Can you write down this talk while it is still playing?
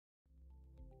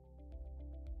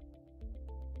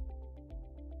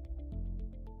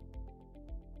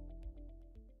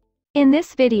In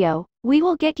this video, we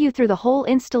will get you through the whole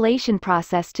installation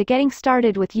process to getting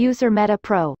started with User Meta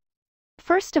Pro.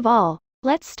 First of all,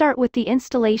 let's start with the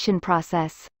installation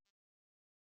process.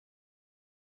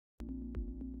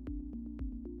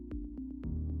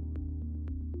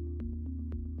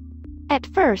 At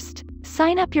first,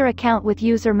 sign up your account with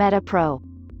User Meta Pro.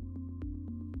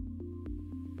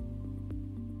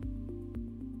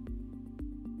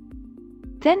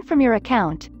 Then from your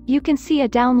account, you can see a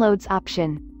Downloads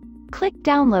option. Click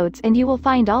Downloads and you will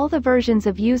find all the versions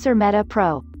of User Meta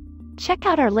Pro. Check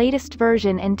out our latest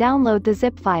version and download the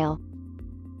zip file.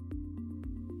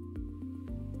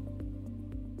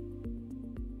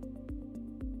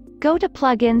 Go to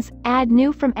Plugins, Add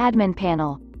New from Admin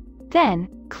Panel. Then,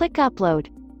 click Upload.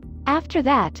 After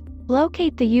that,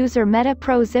 locate the User Meta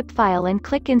Pro zip file and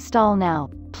click Install Now.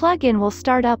 Plugin will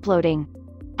start uploading.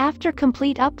 After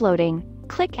complete uploading,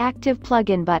 click Active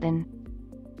Plugin button.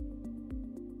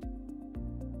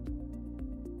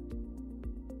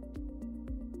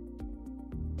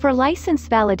 For license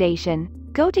validation,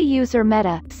 go to User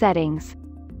Meta Settings.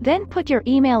 Then put your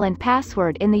email and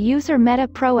password in the User Meta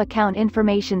Pro account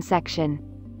information section.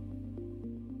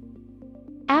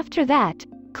 After that,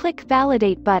 click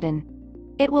Validate button.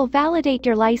 It will validate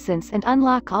your license and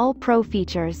unlock all Pro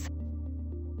features.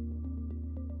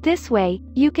 This way,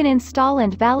 you can install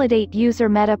and validate User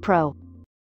Meta Pro.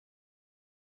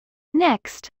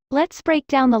 Next, let's break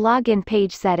down the login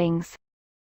page settings.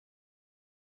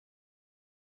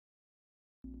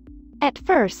 At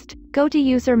first, go to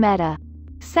User Meta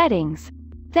Settings.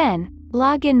 Then,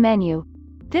 Login menu.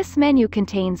 This menu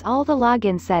contains all the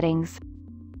login settings.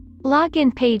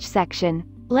 Login page section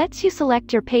lets you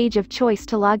select your page of choice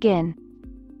to log in.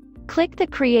 Click the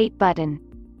Create button.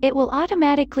 It will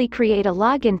automatically create a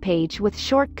login page with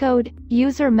shortcode,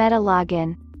 User Meta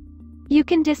Login. You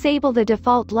can disable the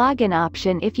default login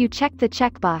option if you check the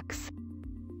checkbox.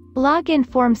 Login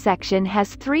form section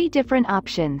has 3 different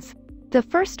options. The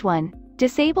first one,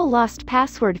 Disable Lost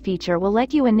Password feature, will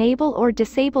let you enable or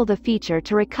disable the feature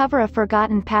to recover a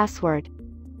forgotten password.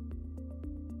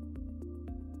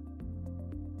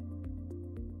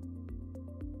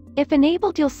 If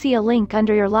enabled, you'll see a link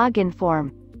under your login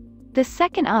form. The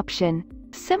second option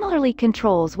similarly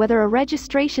controls whether a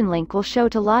registration link will show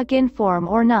to login form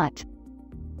or not.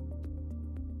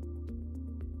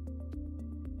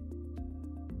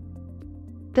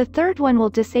 The third one will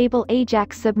disable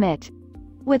Ajax Submit.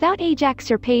 Without Ajax,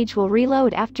 your page will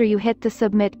reload after you hit the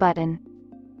Submit button.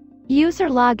 User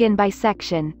Login by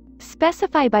section.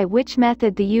 Specify by which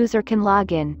method the user can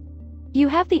log in. You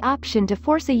have the option to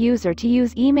force a user to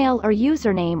use email or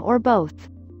username or both.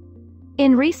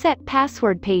 In Reset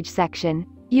Password page section,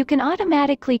 you can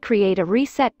automatically create a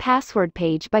reset password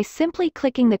page by simply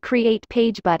clicking the Create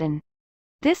Page button.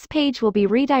 This page will be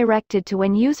redirected to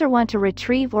when user want to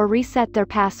retrieve or reset their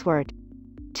password.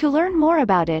 To learn more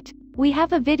about it, we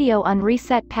have a video on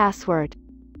Reset Password.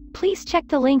 Please check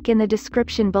the link in the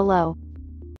description below.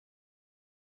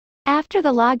 After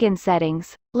the login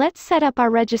settings, let's set up our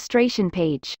registration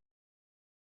page.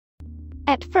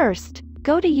 At first,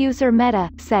 go to User Meta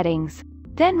Settings,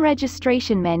 then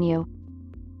Registration menu.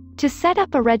 To set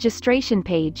up a registration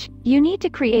page, you need to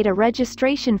create a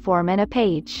registration form and a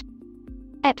page.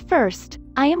 At first,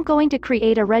 I am going to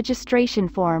create a registration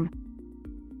form.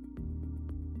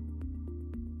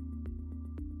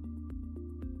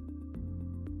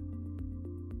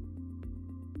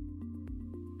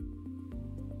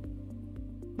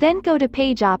 Then go to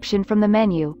Page option from the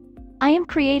menu. I am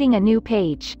creating a new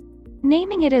page,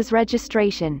 naming it as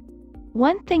Registration.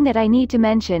 One thing that I need to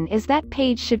mention is that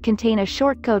page should contain a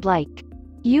shortcode like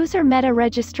User Meta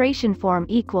Registration Form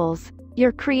equals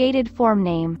your created form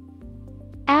name.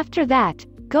 After that,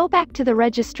 go back to the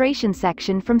registration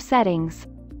section from Settings.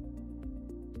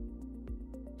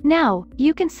 Now,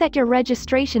 you can set your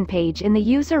registration page in the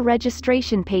User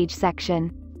Registration Page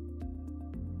section.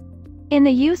 In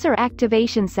the User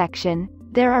Activation section,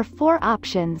 there are 4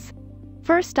 options.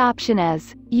 First option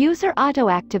is User Auto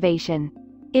Activation.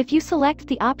 If you select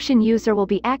the option, user will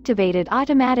be activated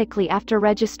automatically after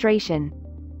registration.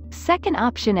 Second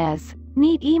option is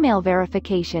Need Email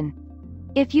Verification.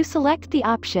 If you select the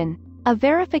option, a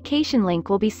verification link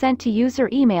will be sent to user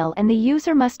email and the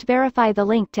user must verify the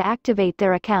link to activate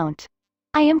their account.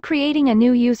 I am creating a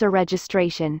new user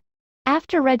registration.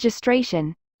 After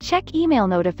registration, check email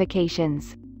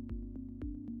notifications.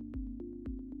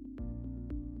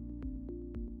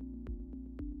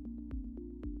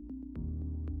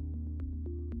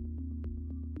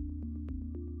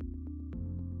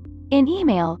 In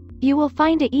email, you will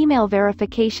find an email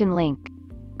verification link.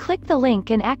 Click the link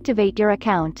and activate your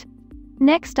account.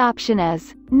 Next option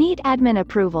is, need admin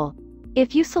approval.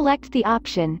 If you select the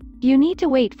option, you need to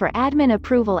wait for admin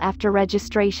approval after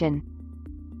registration.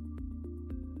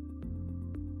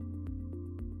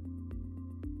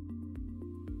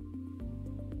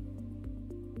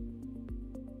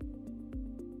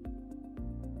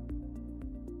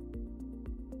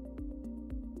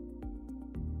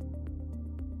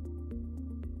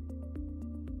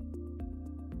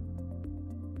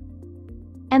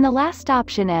 And the last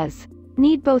option is,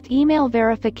 need both email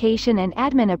verification and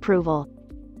admin approval.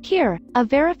 Here, a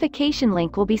verification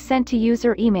link will be sent to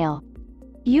user email.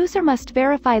 User must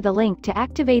verify the link to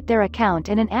activate their account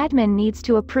and an admin needs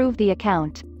to approve the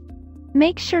account.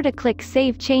 Make sure to click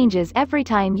Save Changes every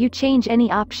time you change any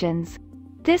options.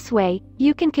 This way,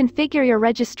 you can configure your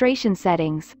registration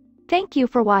settings. Thank you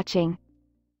for watching.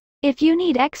 If you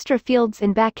need extra fields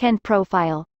in backend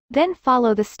profile, then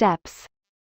follow the steps.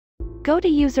 Go to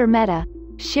User Meta,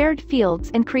 Shared Fields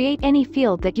and create any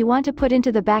field that you want to put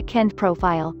into the backend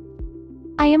profile.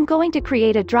 I am going to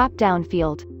create a drop-down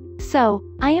field. So,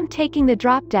 I am taking the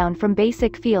drop-down from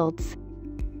Basic Fields.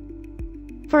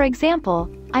 For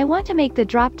example, I want to make the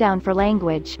drop-down for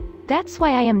language. That's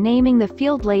why I am naming the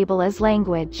field label as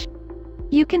language.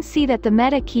 You can see that the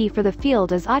meta key for the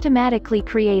field is automatically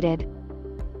created.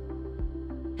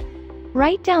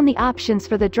 Write down the options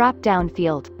for the drop-down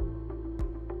field.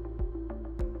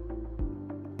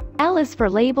 L is for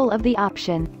label of the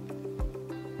option.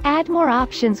 Add more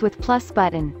options with plus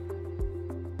button.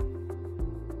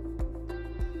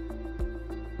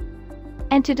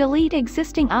 And to delete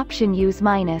existing option, use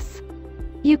minus.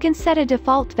 You can set a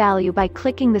default value by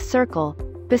clicking the circle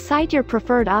beside your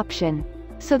preferred option,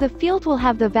 so the field will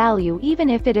have the value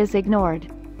even if it is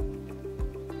ignored.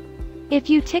 If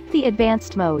you tick the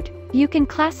advanced mode, you can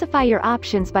classify your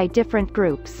options by different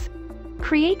groups.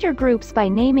 Create your groups by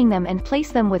naming them and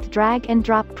place them with drag and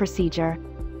drop procedure.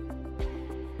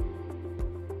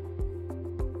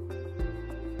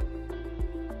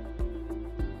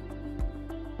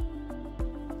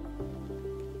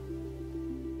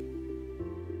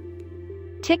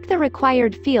 Tick the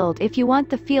required field if you want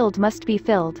the field must be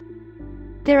filled.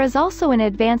 There is also an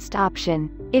advanced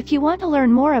option. If you want to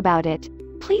learn more about it,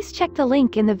 please check the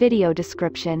link in the video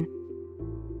description.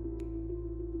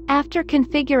 After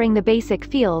configuring the basic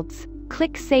fields,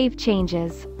 click Save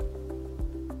Changes.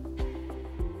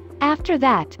 After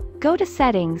that, go to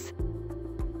Settings,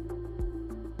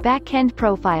 Backend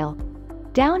Profile.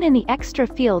 Down in the Extra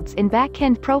Fields in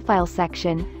Backend Profile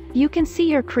section, you can see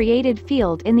your created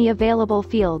field in the Available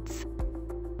Fields.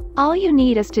 All you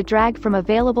need is to drag from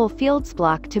Available Fields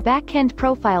block to Backend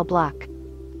Profile block.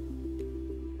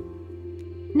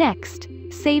 Next,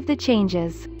 save the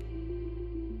changes.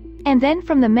 And then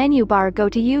from the menu bar go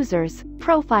to Users,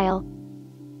 Profile.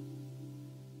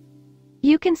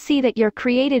 You can see that your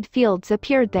created fields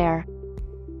appeared there.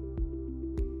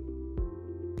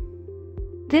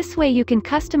 This way you can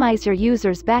customize your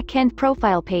user's backend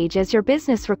profile page as your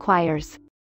business requires.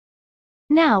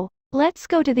 Now, let's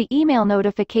go to the email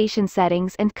notification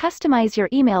settings and customize your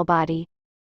email body.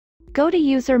 Go to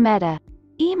User Meta,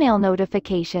 Email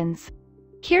Notifications.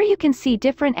 Here you can see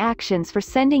different actions for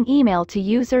sending email to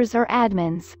users or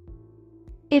admins.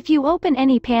 If you open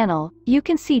any panel, you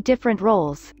can see different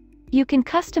roles. You can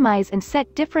customize and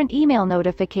set different email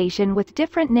notification with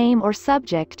different name or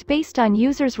subject based on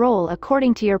user's role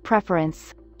according to your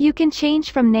preference. You can change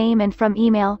from name and from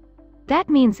email. That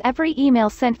means every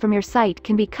email sent from your site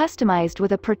can be customized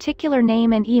with a particular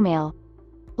name and email.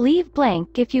 Leave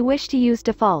blank if you wish to use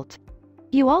default.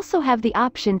 You also have the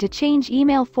option to change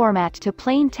email format to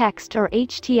plain text or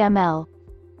HTML.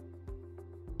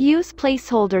 Use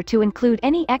placeholder to include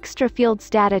any extra fields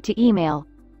data to email.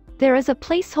 There is a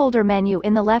placeholder menu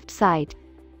in the left side.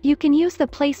 You can use the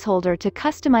placeholder to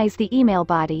customize the email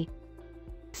body.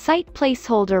 Site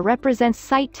placeholder represents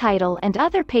site title and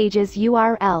other pages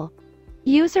URL.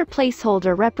 User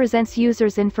placeholder represents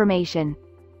user's information.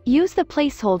 Use the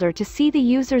placeholder to see the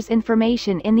user's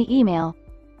information in the email.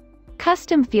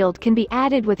 Custom field can be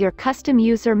added with your custom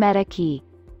user meta key.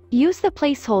 Use the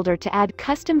placeholder to add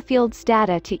custom fields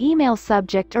data to email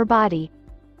subject or body.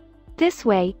 This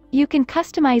way, you can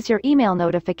customize your email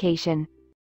notification.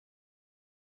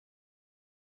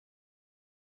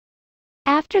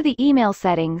 After the email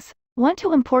settings, want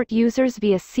to import users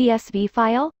via CSV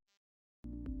file?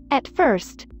 At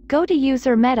first, go to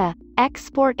User Meta,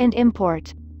 Export and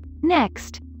Import.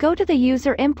 Next, go to the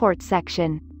User Import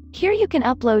section. Here you can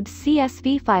upload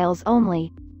CSV files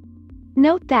only.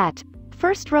 Note that,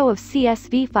 first row of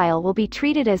CSV file will be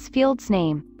treated as field's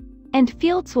name, and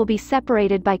fields will be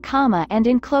separated by comma and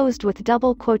enclosed with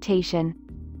double quotation.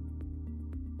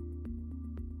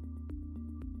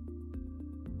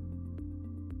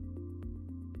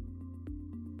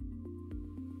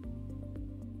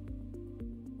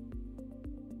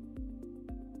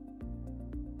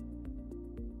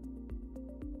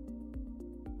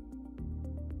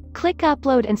 Click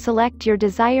Upload and select your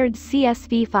desired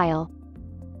CSV file.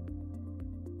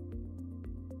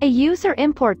 A user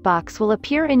import box will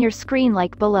appear in your screen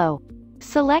like below.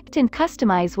 Select and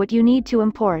customize what you need to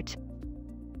import.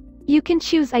 You can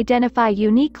choose Identify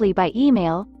uniquely by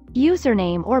email,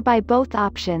 username, or by both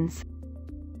options.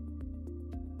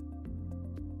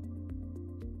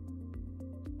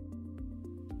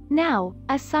 Now,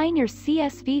 assign your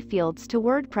CSV fields to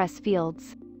WordPress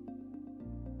fields.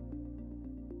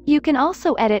 You can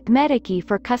also edit MetaKey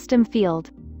for custom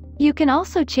field. You can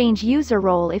also change user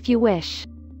role if you wish.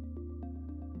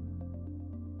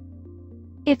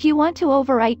 If you want to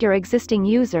overwrite your existing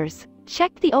users,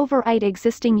 check the Overwrite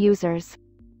Existing Users.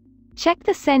 Check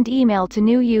the Send Email to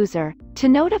New User, to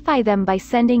notify them by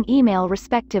sending email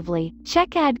respectively.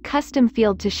 Check Add Custom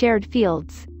Field to Shared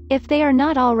Fields, if they are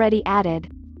not already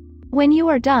added. When you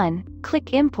are done,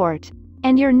 click Import,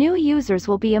 and your new users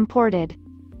will be imported.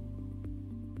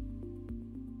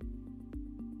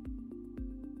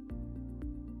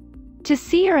 To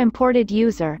see your imported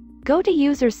user, go to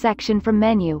Users section from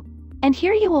menu, and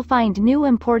here you will find New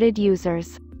Imported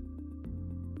Users.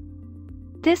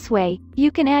 This way,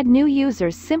 you can add new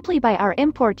users simply by our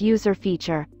Import User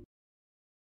feature.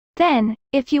 Then,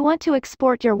 if you want to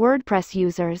export your WordPress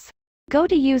users, go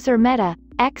to User Meta,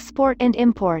 Export and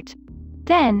Import.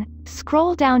 Then,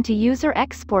 scroll down to User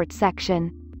Export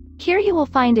section. Here you will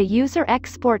find a User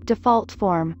Export default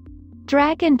form.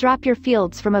 Drag and drop your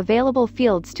fields from Available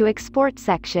Fields to Export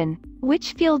section,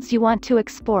 which fields you want to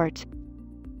export.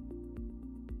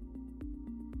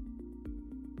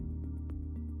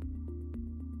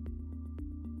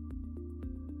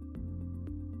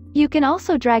 You can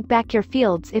also drag back your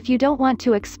fields if you don't want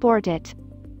to export it.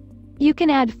 You can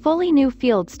add fully new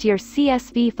fields to your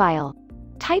CSV file.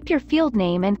 Type your field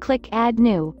name and click Add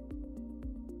New.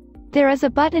 There is a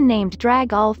button named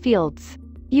Drag All Fields.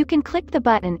 You can click the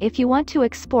button if you want to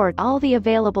export all the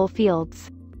available fields.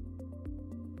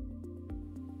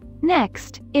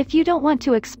 Next, if you don't want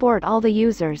to export all the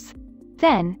users,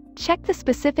 then, check the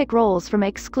specific roles from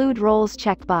Exclude Roles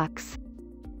checkbox.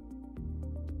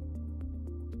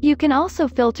 You can also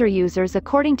filter users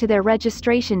according to their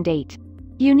registration date.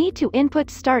 You need to input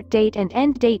start date and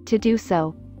end date to do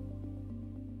so.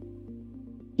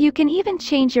 You can even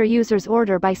change your user's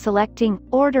order by selecting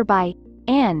Order By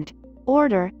and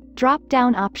Order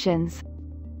drop-down options.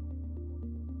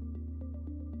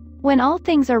 When all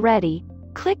things are ready,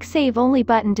 click Save Only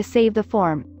button to save the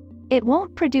form. It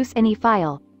won't produce any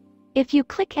file. If you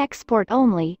click Export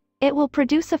Only, it will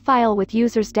produce a file with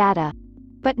users' data,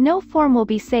 but no form will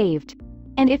be saved.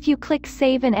 And if you click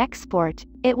Save and Export,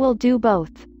 it will do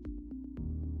both.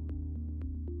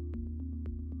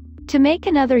 To make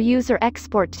another user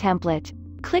export template,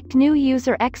 click New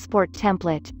User Export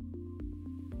Template.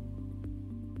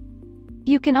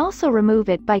 You can also remove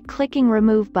it by clicking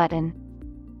Remove button.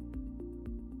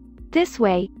 This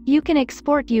way, you can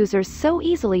export users so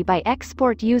easily by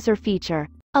Export User feature.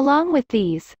 Along with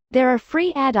these, there are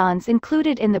free add-ons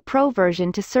included in the Pro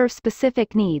version to serve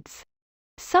specific needs.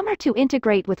 Some are to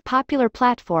integrate with popular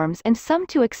platforms and some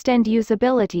to extend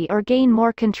usability or gain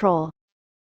more control.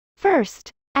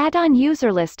 First, Add-on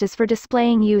User List is for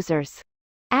displaying users.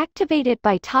 Activate it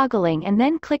by toggling and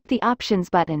then click the Options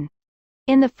button.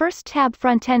 In the first tab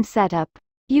Front-End Setup,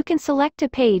 you can select a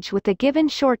page with the given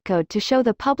shortcode to show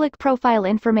the public profile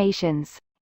informations.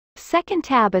 Second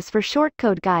tab is for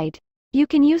Shortcode Guide. You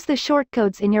can use the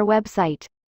shortcodes in your website.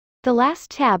 The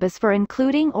last tab is for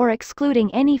including or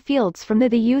excluding any fields from the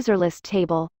user list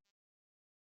table.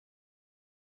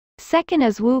 Second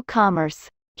is WooCommerce.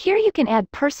 Here you can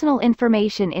add personal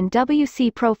information in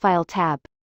WC Profile tab.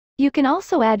 You can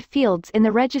also add fields in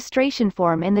the registration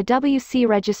form in the WC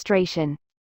Registration.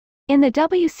 In the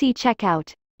WC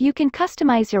Checkout, you can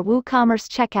customize your WooCommerce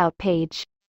checkout page.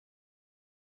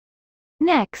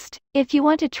 Next, if you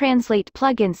want to translate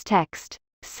plugins text,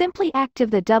 simply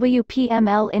activate the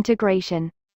WPML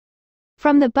integration.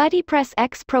 From the BuddyPress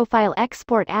X Profile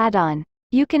Export add-on,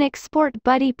 you can export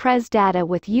BuddyPress data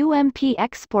with UMP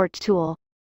Export tool.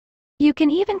 You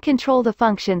can even control the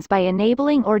functions by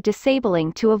enabling or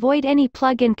disabling to avoid any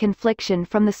plugin confliction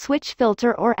from the Switch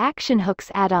Filter or Action Hooks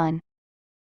add-on.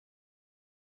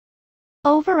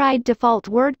 Override Default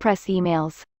WordPress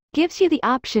Emails gives you the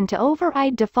option to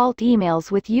override default emails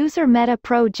with User Meta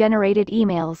Pro generated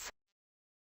emails.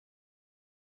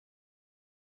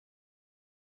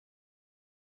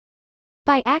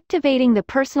 By activating the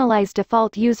Personalize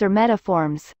Default User Meta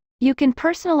Forms, you can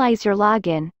personalize your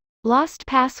login, lost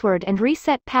password and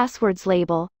reset passwords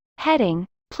label, heading,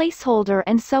 placeholder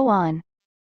and so on.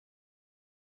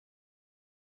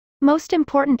 Most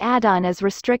important add-on is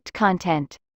Restrict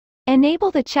Content.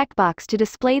 Enable the checkbox to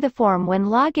display the form when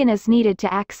login is needed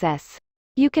to access.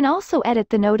 You can also edit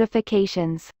the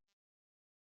notifications.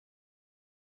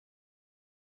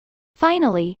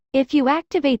 Finally, if you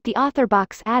activate the Author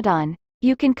Box add-on,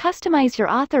 you can customize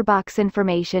your author box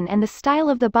information and the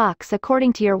style of the box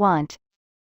according to your want.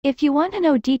 If you want to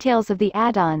know details of the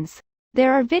add-ons,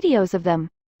 there are videos of them.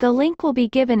 The link will be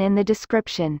given in the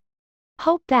description.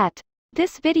 Hope that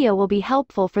this video will be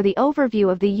helpful for the overview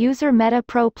of the User Meta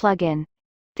Pro plugin.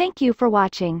 Thank you for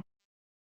watching.